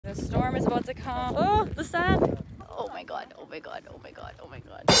The storm is about to come. Oh, the sand. Oh my god, oh my god, oh my god, oh my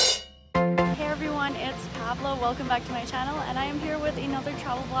god. Hey everyone, it's Pavla. Welcome back to my channel, and I am here with another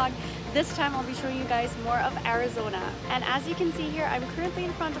travel vlog. This time I'll be showing you guys more of Arizona. And as you can see here, I'm currently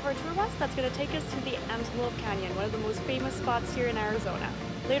in front of our tour bus that's going to take us to the Antelope Canyon, one of the most famous spots here in Arizona.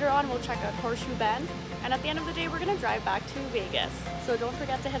 Later on we'll check out Horseshoe Bend, and at the end of the day we're going to drive back to Vegas. So don't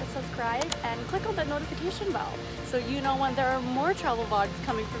forget to hit subscribe and click on that notification bell so you know when there are more travel vlogs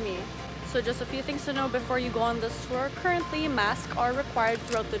coming from me. So just a few things to know before you go on this tour. Currently, masks are required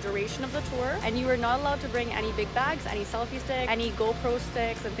throughout the duration of the tour, and you are not allowed to bring any big bags, any selfie sticks, any GoPro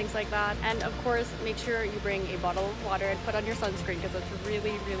sticks and things like that. And of course, make sure you bring a bottle of water and put on your sunscreen because it's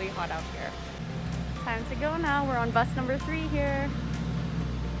really, really hot out here. Time to go now. We're on bus number 3 here.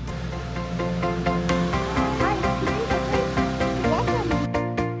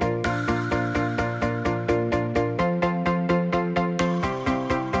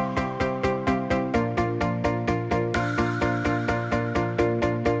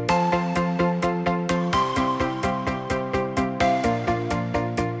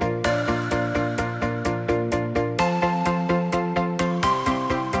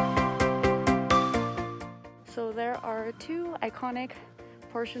 So there are two iconic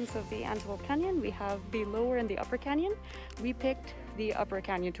portions of the Antelope Canyon. We have the lower and the upper canyon. We picked the upper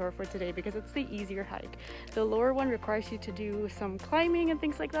canyon tour for today because it's the easier hike. The lower one requires you to do some climbing and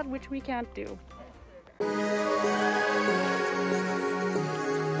things like that, which we can't do.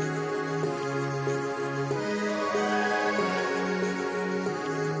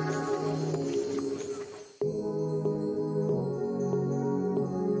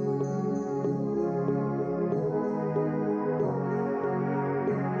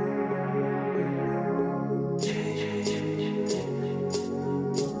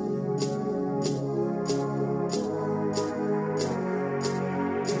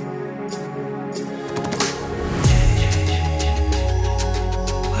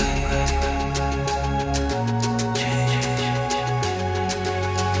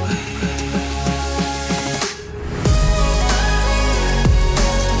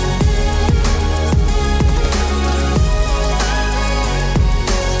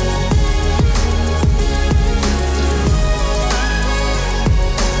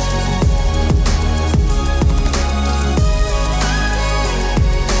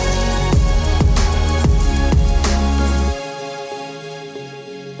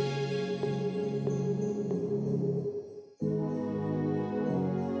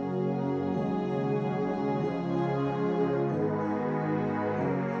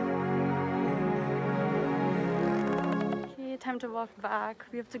 Time to walk back.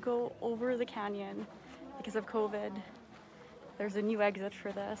 We have to go over the canyon because of COVID. There's a new exit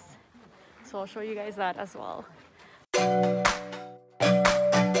for this, so I'll show you guys that as well.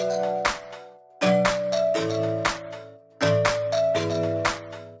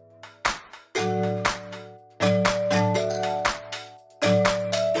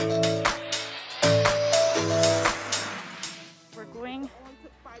 We're going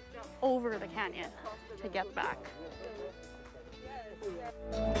over the canyon to get back.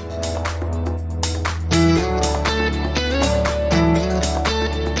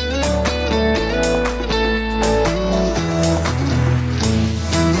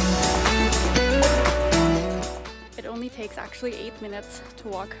 It only takes actually 8 minutes to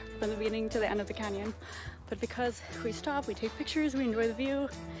walk from the beginning to the end of the canyon, but because we stop, we take pictures, we enjoy the view,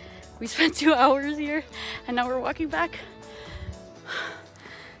 we spent 2 hours here, and now we're walking back.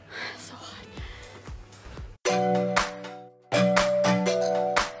 So hot.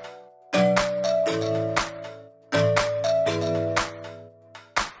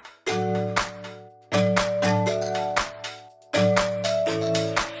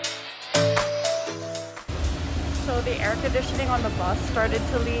 The air conditioning on the bus started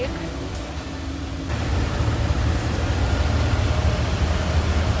to leak. We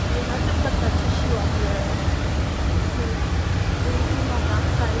had to put the tissue up here. Everything on that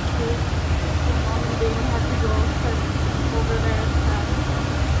side too. So Mom and Damon had to go over there instead.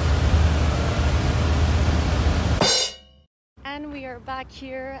 And we are back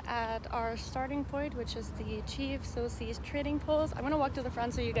here at our starting point, which is the Chief Sosie's trading post. I'm gonna walk to the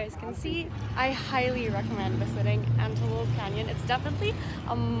front so you guys can see. I highly recommend visiting Antelope Canyon. It's definitely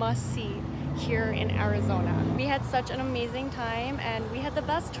a must-see here in Arizona. We had such an amazing time and we had the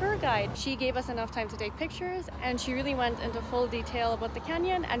best tour guide. She gave us enough time to take pictures and she really went into full detail about the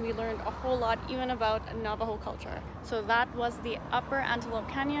canyon, and we learned a whole lot even about Navajo culture. So that was the Upper Antelope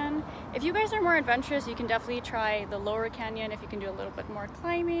Canyon. If you guys are more adventurous, you can definitely try the Lower Canyon if you can do a little bit more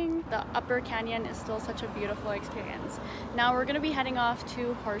climbing. The Upper Canyon is still such a beautiful experience. Now we're gonna be heading off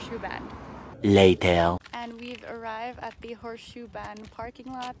to Horseshoe Bend. Later. And we've arrived at the Horseshoe Bend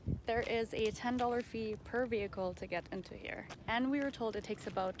parking lot. There is a $10 fee per vehicle to get into here. And we were told it takes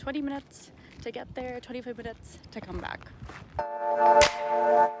about 20 minutes to get there, 25 minutes to come back.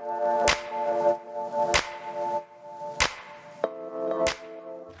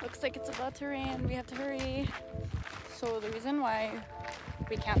 Looks like it's about to rain. We have to hurry. So the reason why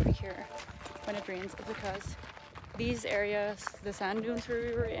we can't be here when it rains is because these areas, the sand dunes where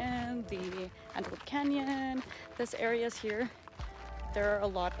we were in, the Antelope Canyon, this areas here, there are a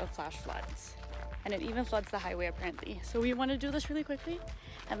lot of flash floods. And it even floods the highway apparently. So we want to do this really quickly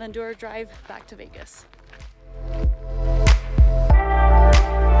and then do our drive back to Vegas.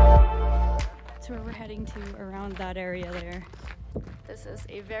 That's where we're heading to, around that area there. This is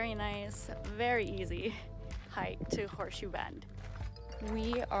a very nice, very easy hike to Horseshoe Bend.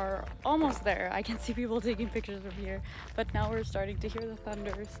 We are almost there. I can see people taking pictures from here, but now we're starting to hear the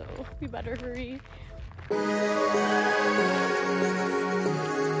thunder, so we better hurry.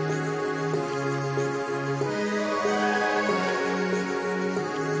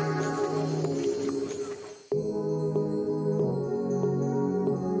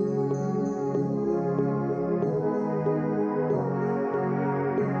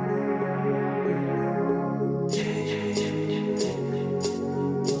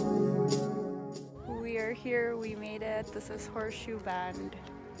 Here we made it. This is Horseshoe Bend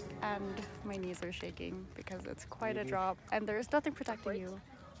and my knees are shaking because it's quite a drop and there's nothing protecting you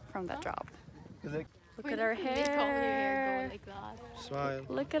from that drop. Look at our hair. Smile.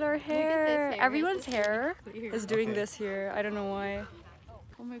 Look at our hair. Everyone's hair is doing this here. I don't know why.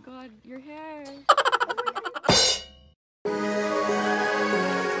 Oh my god, your hair.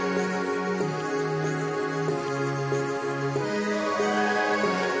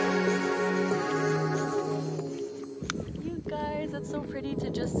 It's so pretty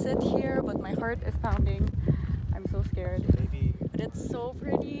to just sit here, but my heart is pounding. I'm so scared. But it's so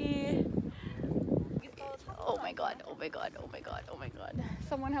pretty. Oh my god, oh my god, oh my god, oh my god.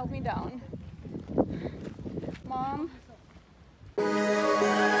 Someone help me down. Mom?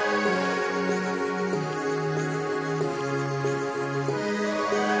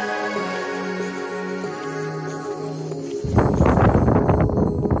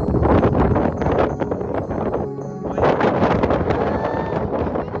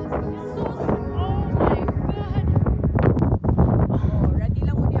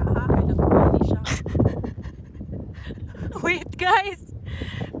 Wait, guys!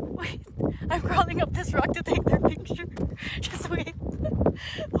 Wait, I'm crawling up this rock to take their picture. Just wait.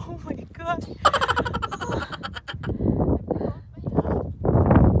 Oh my god. Oh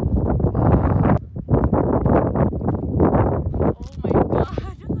my god.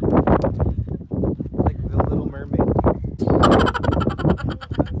 Like the Little Mermaid. How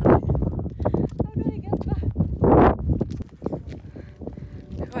do I get back?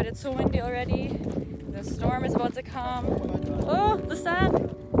 Oh god, it's so windy already. The storm is about to come. Oh, the sand!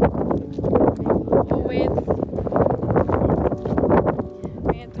 Oh, wait.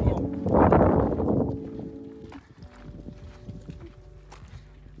 Wait.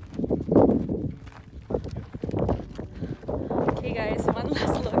 Okay guys, one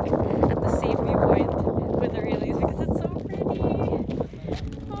last look at the safe viewpoint with the relays because it's so pretty.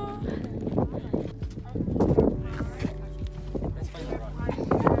 Oh.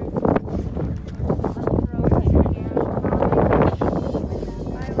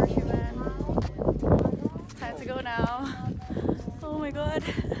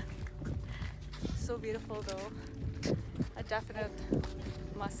 So beautiful though. A definite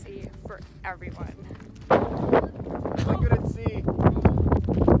must-see for everyone. I couldn't see.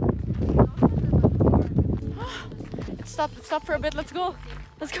 It stopped for a bit. Let's go.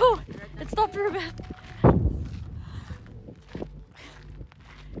 Let's go. It stopped for a bit.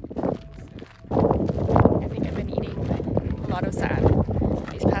 I think I've been eating a lot of sand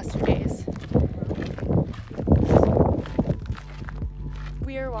these past 2 days.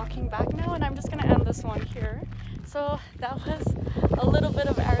 We are walking back now and I'm just gonna end this one here. So that was a little bit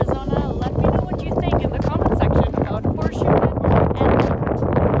of Arizona.